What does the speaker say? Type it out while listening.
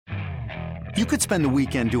You could spend the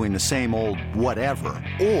weekend doing the same old whatever,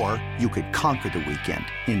 or you could conquer the weekend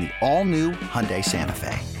in the all-new Hyundai Santa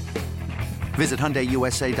Fe. Visit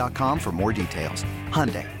HyundaiUSA.com for more details.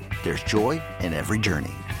 Hyundai, there's joy in every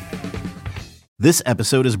journey. This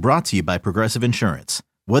episode is brought to you by Progressive Insurance.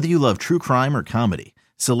 Whether you love true crime or comedy,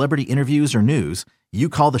 celebrity interviews or news, you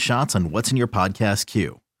call the shots on what's in your podcast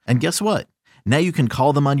queue. And guess what? Now you can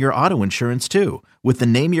call them on your auto insurance too with the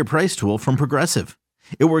Name Your Price tool from Progressive.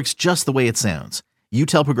 It works just the way it sounds. You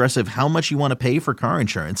tell Progressive how much you want to pay for car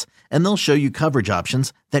insurance, and they'll show you coverage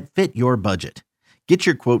options that fit your budget. Get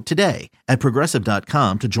your quote today at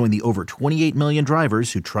Progressive.com to join the over 28 million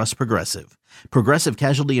drivers who trust Progressive. Progressive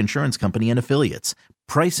Casualty Insurance Company and Affiliates.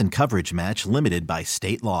 Price and coverage match limited by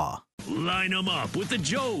state law. Line them up with the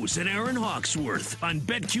Joes and Aaron Hawksworth on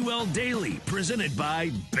BetQL Daily, presented by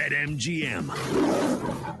BetMGM.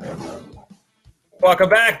 Welcome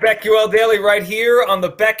back, BetQL Daily, right here on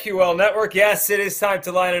the BetQL Network. Yes, it is time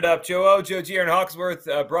to line it up. Joe O, Joe G, Aaron Hawksworth,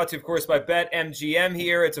 brought to you, of course, by BetMGM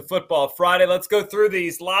here. It's a football Friday. Let's go through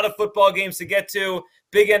these. A lot of football games to get to.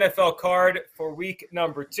 Big NFL card for week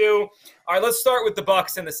number 2. All right, let's start with the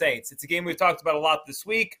Bucs and the Saints. It's a game we've talked about a lot this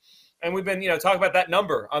week, and we've been, talking about that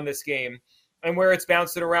number on this game and where it's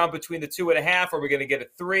bouncing around between the 2.5. Are we going to get a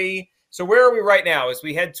 3? So where are we right now as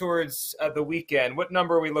we head towards the weekend? What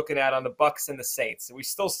number are we looking at on the Bucs and the Saints? Are we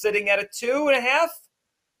still sitting at a 2.5?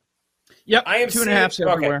 Yep, I am 2.5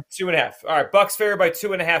 everywhere. Okay, 2.5. All right, Bucs favored by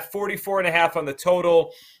 2.5, 44.5 on the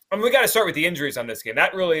total. I mean, we got to start with the injuries on this game.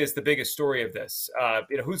 That really is the biggest story of this.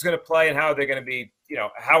 Who's going to play and how they're going to be.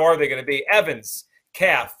 How are they going to be? Evans,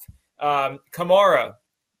 calf, Kamara,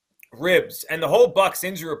 ribs, and the whole Bucs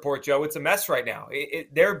injury report, Joe. It's a mess right now.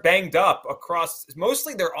 They're banged up across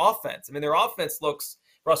mostly their offense. I mean, their offense looks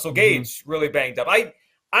Russell Gage really banged up.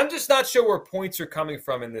 I'm just not sure where points are coming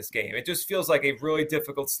from in this game. It just feels like a really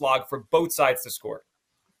difficult slog for both sides to score.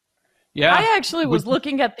 Yeah, I actually was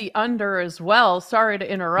looking at the under as well. Sorry to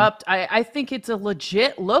interrupt. I think it's a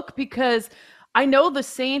legit look because I know the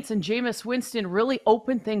Saints and Jameis Winston really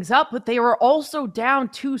opened things up, but they were also down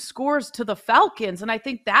 2 scores to the Falcons. And I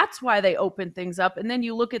think that's why they opened things up. And then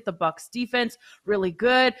you look at the Bucs defense, really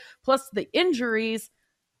good. Plus the injuries,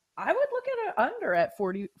 I would look at it under at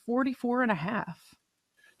 44.5.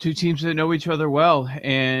 Two teams that know each other well.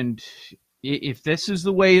 And if this is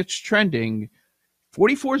the way it's trending,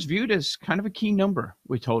 44 is viewed as kind of a key number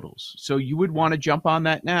with totals. So you would want to jump on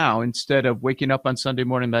that now instead of waking up on Sunday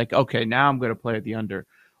morning like, okay, now I'm going to play at the under.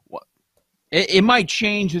 It might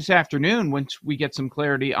change this afternoon once we get some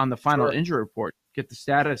clarity on the final injury report, get the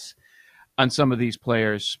status on some of these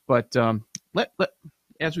players. But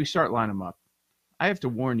as we start lining them up, I have to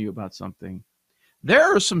warn you about something.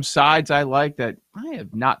 There are some sides I like that I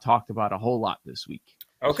have not talked about a whole lot this week.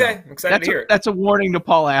 Okay, so I'm excited to hear it. That's a warning to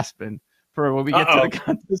Paul Aspen for when we get to the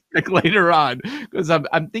contest pick later on, because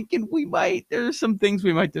I'm thinking there's some things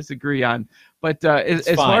we might disagree on. But as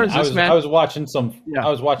far as this match, I was watching some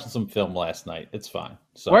film last night. It's fine.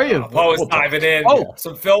 So, where are you? Paul was diving in.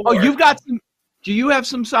 Some film. You've got some. Do you have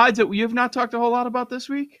some sides that you have not talked a whole lot about this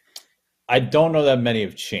week? I don't know that many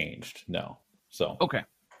have changed. No. So okay,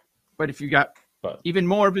 but if you got even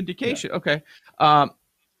more vindication, okay.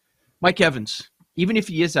 Mike Evans. Even if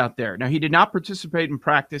he is out there. Now, he did not participate in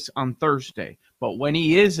practice on Thursday, but when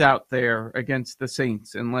he is out there against the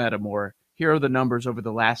Saints in Lattimore, here are the numbers over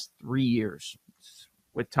the last 3 years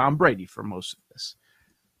with Tom Brady for most of this.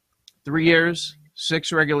 3 years,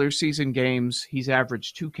 6 regular season games, he's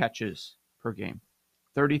averaged 2 catches per game,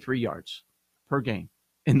 33 yards per game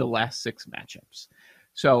in the last 6 matchups.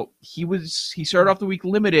 So he started off the week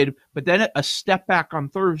limited, but then a step back on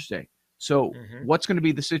Thursday. So what's going to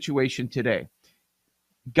be the situation today?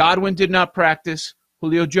 Godwin did not practice.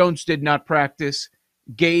 Julio Jones did not practice.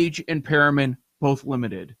 Gage and Perriman both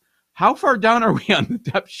limited. How far down are we on the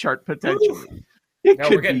depth chart potentially? It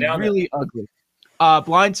could be really ugly.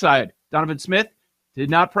 Blindside, Donovan Smith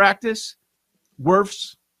did not practice.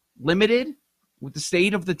 Wirfs limited with the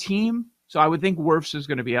state of the team. So I would think Wirfs is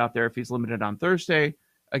going to be out there if he's limited on Thursday.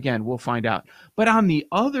 Again, we'll find out. But on the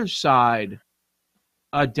other side,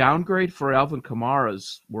 a downgrade for Alvin Kamara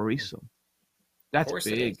is worrisome. That's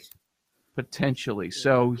big, potentially.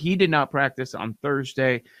 So he did not practice on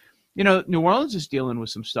Thursday. New Orleans is dealing with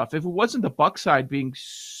some stuff. If it wasn't the Bucs side being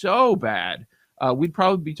so bad, we'd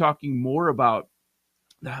probably be talking more about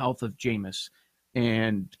the health of Jameis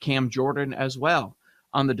and Cam Jordan as well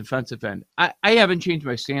on the defensive end. I haven't changed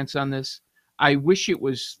my stance on this. I wish it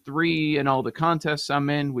was 3 in all the contests I'm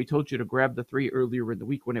in. We told you to grab the 3 earlier in the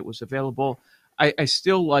week when it was available. I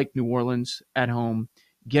still like New Orleans at home.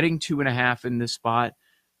 Getting 2.5 in this spot,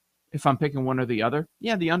 if I'm picking one or the other,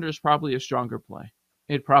 yeah, the under is probably a stronger play.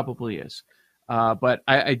 It probably is. But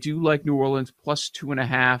I do like New Orleans plus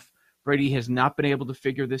 2.5. Brady has not been able to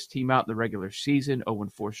figure this team out in the regular season.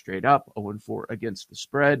 0-4 straight up, 0-4 against the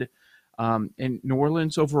spread. And New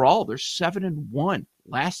Orleans overall, they're 7-1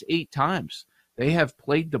 last 8 times they have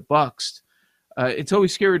played the Bucs. It's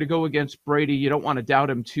always scary to go against Brady. You don't want to doubt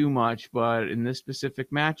him too much, but in this specific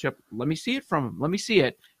matchup, let me see it from him. Let me see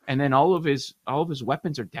it. And then all of his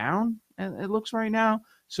weapons are down, it looks right now.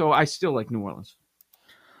 So I still like New Orleans.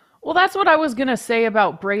 Well, that's what I was going to say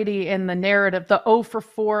about Brady and the narrative, the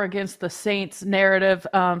 0-4 against the Saints narrative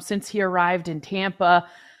since he arrived in Tampa.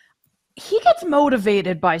 He gets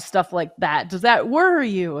motivated by stuff like that. Does that worry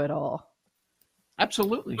you at all?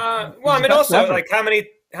 Absolutely. Well, I mean, also, like how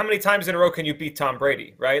many times in a row can you beat Tom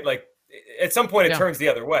Brady, right? Like at some point it turns the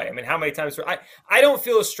other way. I mean, how many times? I don't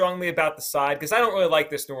feel as strongly about the side because I don't really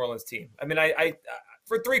like this New Orleans team. I mean, I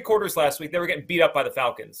for 3 quarters last week, they were getting beat up by the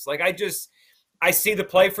Falcons. Like I see the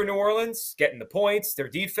play for New Orleans, getting the points, their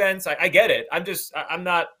defense. I get it. I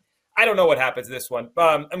don't know what happens this one.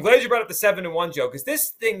 I'm glad you brought up the 7-1, Joe, because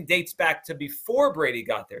this thing dates back to before Brady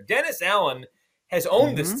got there. Dennis Allen has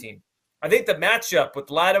owned this team. I think the matchup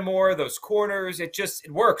with Lattimore, those corners, it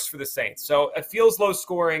works for the Saints. So it feels low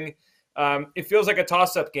scoring. It feels like a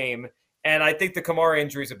toss-up game. And I think the Kamara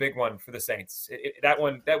injury is a big one for the Saints. That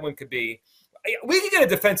one could be. We could get a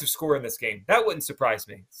defensive score in this game. That wouldn't surprise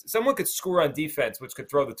me. Someone could score on defense, which could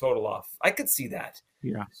throw the total off. I could see that.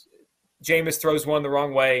 Yeah. Jameis throws one the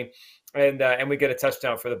wrong way, and we get a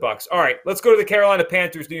touchdown for the Bucs. All right, let's go to the Carolina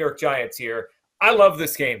Panthers, New York Giants here. I love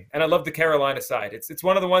this game, and I love the Carolina side. It's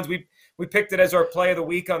one of the ones we picked it as our play of the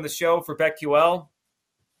week on the show for BetQL.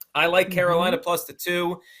 I like Carolina plus the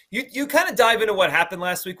 2. You kind of dive into what happened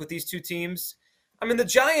last week with these two teams. I mean, the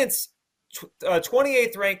Giants,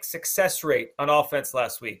 28th ranked success rate on offense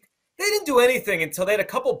last week. They didn't do anything until they had a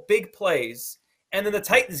couple big plays, and then the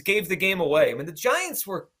Titans gave the game away. I mean, the Giants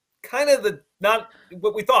were kind of not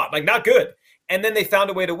what we thought, like not good. And then they found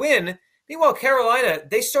a way to win. Meanwhile, Carolina,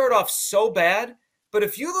 they started off so bad, but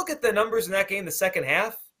if you look at the numbers in that game the second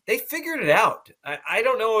half, they figured it out. I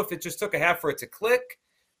don't know if it just took a half for it to click,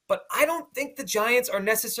 but I don't think the Giants are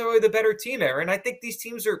necessarily the better team, Aaron. I think these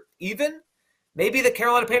teams are even. Maybe the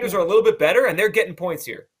Carolina Panthers are a little bit better, and they're getting points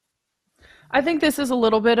here. I think this is a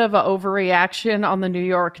little bit of an overreaction on the New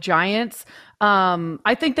York Giants.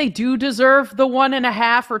 I think they do deserve the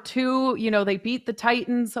 1.5 or 2. You know, they beat the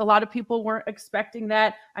Titans. A lot of people weren't expecting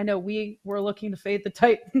that. I know we were looking to fade the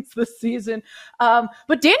Titans this season.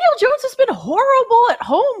 But Daniel Jones has been horrible at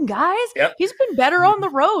home, guys. Yep. He's been better on the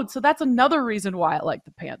road. So that's another reason why I like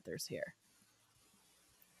the Panthers here.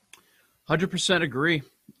 100% agree.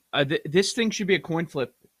 This thing should be a coin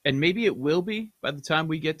flip. And maybe it will be by the time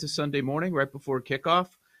we get to Sunday morning, right before kickoff.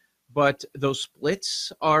 But those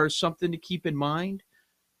splits are something to keep in mind.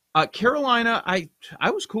 Carolina, I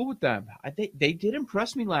was cool with them. They did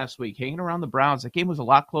impress me last week, hanging around the Browns. That game was a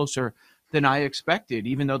lot closer than I expected,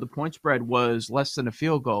 even though the point spread was less than a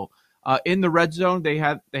field goal. In the red zone, they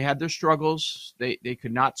had their struggles. They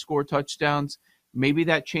could not score touchdowns. Maybe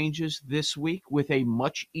that changes this week with a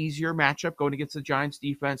much easier matchup going against the Giants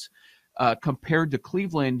defense. Compared to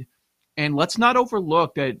Cleveland. And let's not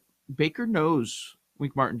overlook that Baker knows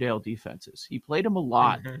Wink Martindale defenses. He played him a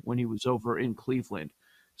lot when he was over in Cleveland.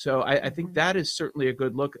 So I think that is certainly a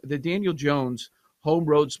good look. The Daniel Jones home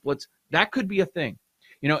road splits, that could be a thing.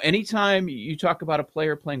 You know, anytime you talk about a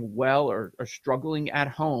player playing well or struggling at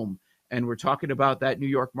home, and we're talking about that New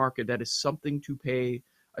York market, that is something to pay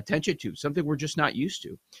attention to, something we're just not used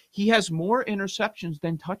to. He has more interceptions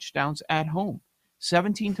than touchdowns at home.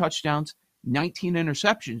 17 touchdowns, 19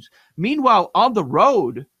 interceptions. Meanwhile, on the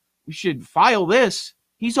road, we should file this.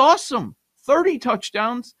 He's awesome. 30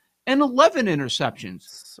 touchdowns and 11 interceptions.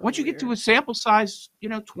 So once you get to a sample size,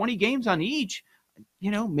 20 games on each,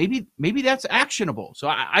 maybe that's actionable. So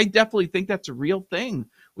I definitely think that's a real thing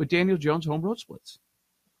with Daniel Jones home road splits.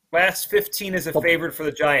 Last 15 is a favorite for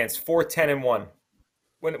the Giants, 4-10-1.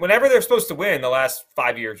 Whenever they're supposed to win the last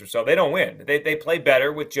 5 years or so, they don't win. They play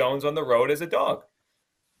better with Jones on the road as a dog.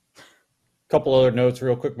 Couple other notes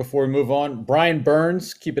real quick before we move on. Brian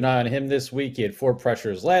Burns, keep an eye on him this week. He had 4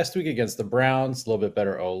 pressures last week against the Browns. A little bit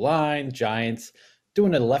better O-line. Giants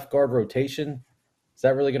doing a left guard rotation. Is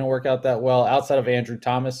that really going to work out that well? Outside of Andrew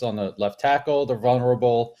Thomas on the left tackle, they're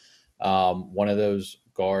vulnerable. One of those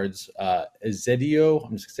guards, Ezedio,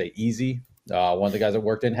 I'm just going to say Easy. One of the guys that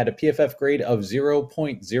worked in had a PFF grade of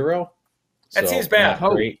 0.0. That seems bad.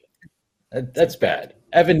 Great. That's bad.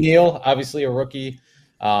 Evan Neal, obviously a rookie.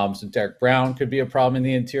 So Derek Brown could be a problem in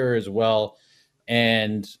the interior as well.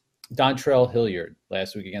 And Dontrell Hilliard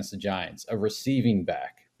last week against the Giants, a receiving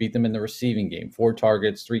back. Beat them in the receiving game. 4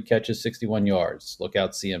 targets, 3 catches, 61 yards. Look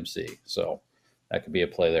out CMC. So that could be a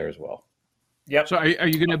play there as well. Yep. So are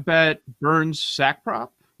you going to bet Burns sack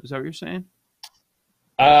prop? Is that what you're saying?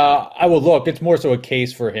 I will look. It's more so a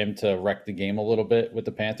case for him to wreck the game a little bit with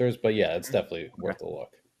the Panthers. But, yeah, it's definitely worth a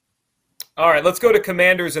look. All right, let's go to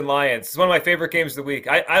Commanders and Lions. It's one of my favorite games of the week.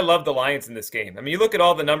 I love the Lions in this game. I mean, you look at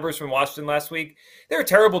all the numbers from Washington last week. They were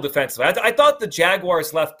terrible defensively. I thought the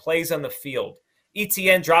Jaguars left plays on the field.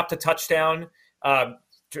 ETN dropped a touchdown.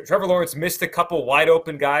 Trevor Lawrence missed a couple wide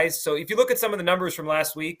open guys. So if you look at some of the numbers from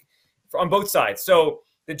last week on both sides. So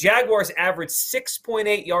the Jaguars averaged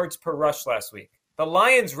 6.8 yards per rush last week. The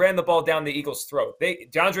Lions ran the ball down the Eagles' throat.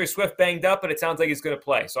 DeAndre Swift banged up, but it sounds like he's going to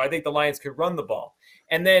play. So I think the Lions could run the ball.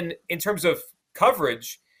 And then in terms of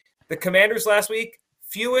coverage, the Commanders last week,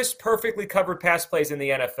 fewest perfectly covered pass plays in the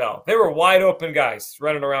NFL. There were wide open guys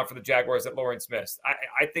running around for the Jaguars that Lawrence missed.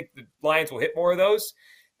 I think the Lions will hit more of those.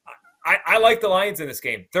 I like the Lions in this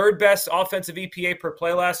game. 3rd best offensive EPA per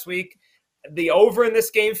play last week. The over in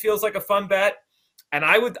this game feels like a fun bet. And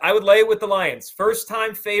I would lay it with the Lions. First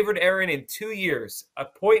time favored, Aaron, in 2 years.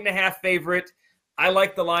 1.5 favorite. I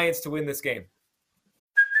like the Lions to win this game.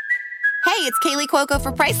 Hey, it's Kaylee Cuoco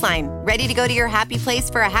for Priceline. Ready to go to your happy place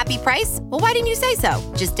for a happy price? Well, why didn't you say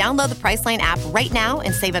so? Just download the Priceline app right now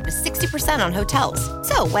and save up to 60% on hotels.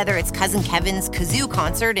 So whether it's Cousin Kevin's Kazoo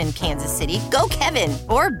Concert in Kansas City, go Kevin,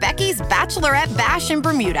 or Becky's Bachelorette Bash in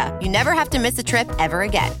Bermuda, you never have to miss a trip ever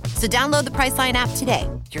again. So download the Priceline app today.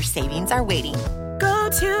 Your savings are waiting. Go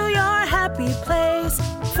to your happy place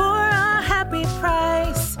for a happy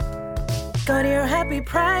price. Go to your happy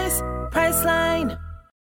price, Priceline.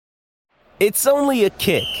 It's only a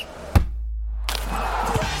kick,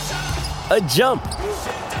 a jump,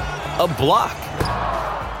 a block.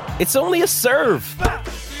 It's only a serve.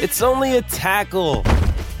 It's only a tackle,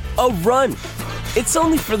 a run. It's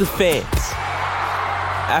only for the fans.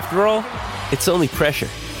 After all, it's only pressure.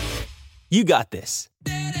 You got this.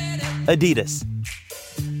 Adidas.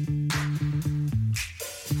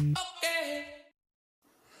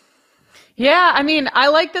 Yeah, I mean, I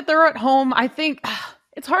like that they're at home. I think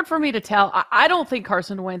it's hard for me to tell. I don't think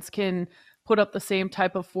Carson Wentz can put up the same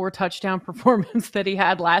type of 4-touchdown performance that he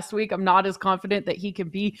had last week. I'm not as confident that he can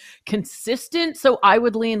be consistent, so I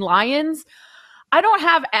would lean Lions. I don't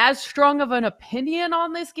have as strong of an opinion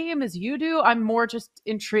on this game as you do. I'm more just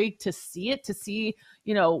intrigued to see,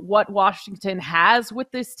 what Washington has with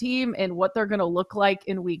this team and what they're going to look like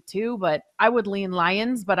in week 2. But I would lean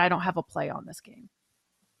Lions, but I don't have a play on this game.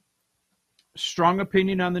 Strong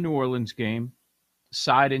opinion on the New Orleans game,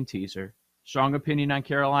 side and teaser. Strong opinion on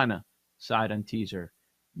Carolina, side and teaser.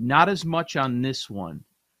 Not as much on this one,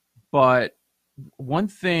 but one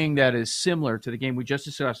thing that is similar to the game we just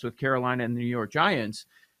discussed with Carolina and the New York Giants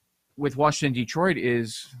with Washington, Detroit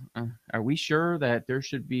is, are we sure that there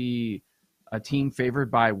should be a team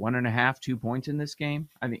favored by 1.5, 2 points in this game?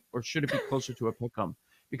 I mean, or should it be closer to a pick'em?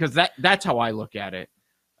 Because that's how I look at it.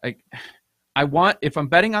 Like, if I'm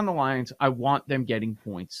betting on the Lions, I want them getting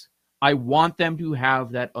points. I want them to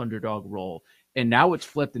have that underdog role. And now it's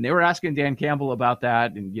flipped. And they were asking Dan Campbell about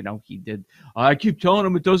that. And, he did. I keep telling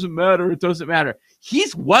him it doesn't matter. It doesn't matter.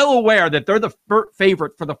 He's well aware that they're the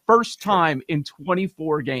favorite for the first time in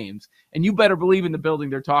 24 games. And you better believe in the building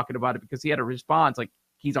they're talking about it, because he had a response like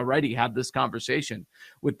he's already had this conversation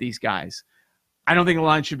with these guys. I don't think the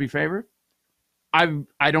Lions should be favored.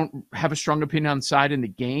 I don't have a strong opinion on the side in the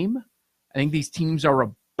game. I think these teams are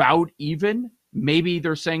about even. Maybe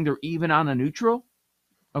they're saying they're even on a neutral.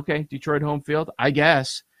 Okay, Detroit home field, I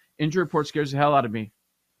guess. Injury report scares the hell out of me.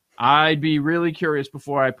 I'd be really curious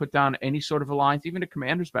before I put down any sort of alliance, even a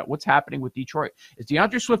Commanders bet. What's happening with Detroit? Is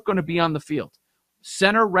DeAndre Swift going to be on the field?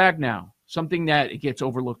 Center Ragnow, something that gets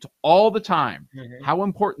overlooked all the time. Mm-hmm. How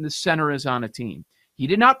important the center is on a team. He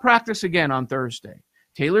did not practice again on Thursday.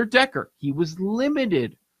 Taylor Decker, he was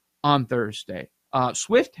limited on Thursday.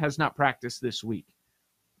 Swift has not practiced this week.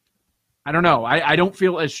 I don't know. I don't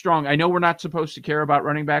feel as strong. I know we're not supposed to care about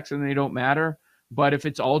running backs and they don't matter, but if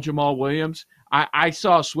it's all Jamal Williams, I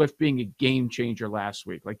saw Swift being a game changer last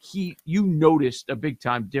week. Like you noticed a big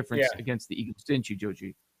time difference against the Eagles, didn't you,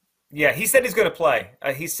 Joji? Yeah, he said he's going to play.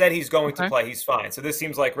 He said he's going to play. He's fine. So this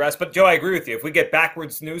seems like rest. But, Joe, I agree with you. If we get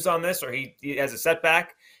backwards news on this or he has a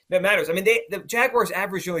setback, that matters. I mean, the Jaguars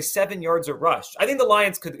averaged only 7 yards a rush. I think the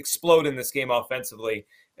Lions could explode in this game offensively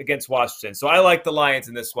against Washington. So I like the Lions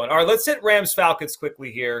in this one. All right, let's hit Rams-Falcons quickly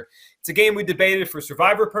here. It's a game we debated for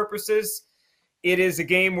survivor purposes. It is a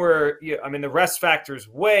game where, the rest factor is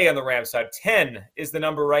way on the Rams side. 10 is the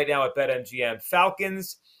number right now at BetMGM.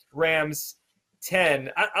 Falcons, Rams.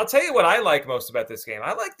 10. I'll tell you what I like most about this game.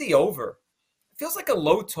 I like the over. It feels like a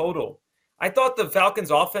low total. I thought the Falcons'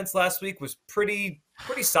 offense last week was pretty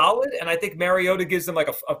solid, and I think Mariota gives them like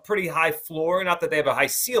a pretty high floor. Not that they have a high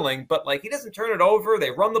ceiling, but like he doesn't turn it over. They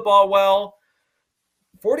run the ball well.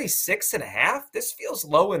 46.5. This feels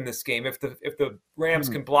low in this game if the Rams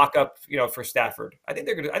can block up, for Stafford. I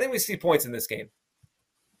think we see points in this game.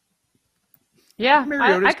 Yeah,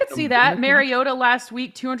 I could see that. Mariota last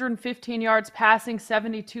week, 215 yards passing,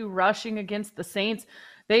 72 rushing against the Saints.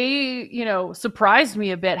 They, surprised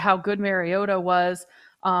me a bit how good Mariota was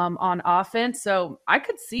on offense. So I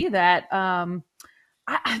could see that.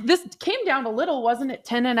 This came down a little, wasn't it?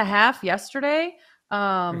 10.5 yesterday.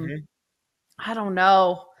 I don't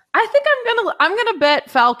know. I think I'm gonna bet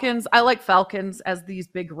Falcons. I like Falcons as these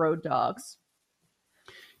big road dogs.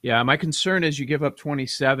 Yeah, my concern is you give up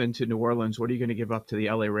 27 to New Orleans. What are you going to give up to the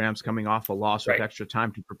LA Rams coming off a loss with extra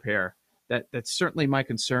time to prepare? That's certainly my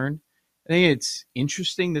concern. I think it's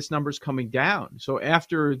interesting this number's coming down. So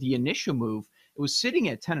after the initial move, it was sitting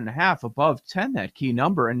at 10.5, above 10, that key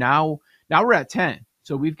number, and now we're at 10.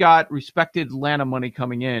 So we've got respected Atlanta money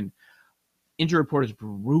coming in. Injury report is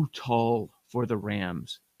brutal for the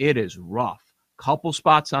Rams. It is rough. Couple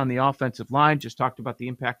spots on the offensive line. Just talked about the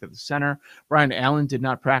impact of the center. Brian Allen did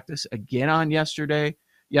not practice again on yesterday.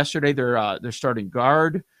 Yesterday, their starting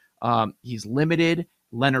guard. He's limited.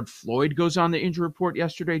 Leonard Floyd goes on the injury report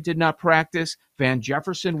yesterday, did not practice. Van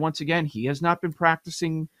Jefferson, once again, he has not been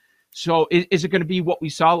practicing. So is it going to be what we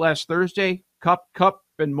saw last Thursday? Cup,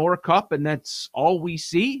 and more cup, and that's all we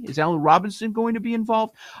see? Is Allen Robinson going to be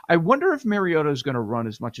involved? I wonder if Mariota is going to run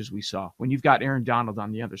as much as we saw when you've got Aaron Donald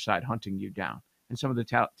on the other side hunting you down, and some of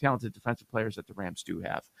the talented defensive players that the Rams do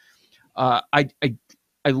have.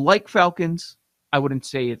 I like Falcons. I wouldn't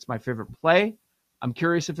say it's my favorite play. I'm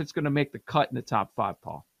curious if it's going to make the cut in the top 5,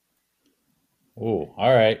 Paul. Oh,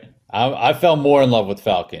 all right. I fell more in love with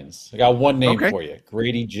Falcons. I got one name for you.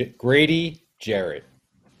 Grady Jarrett.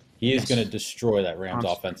 He is going to destroy that Rams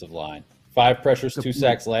offensive line. 5 pressures, 2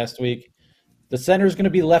 sacks last week. The center is going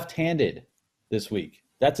to be left-handed this week.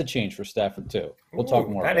 That's a change for Stafford, too. We'll talk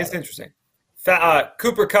more about it. That is interesting.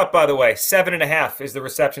 Cooper Kupp, by the way, 7.5 is the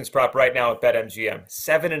receptions prop right now at BetMGM.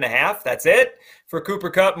 7.5, that's it for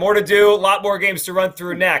Cooper Kupp. More to do, a lot more games to run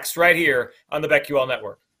through next right here on the BetQL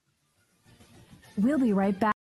Network. We'll be right back.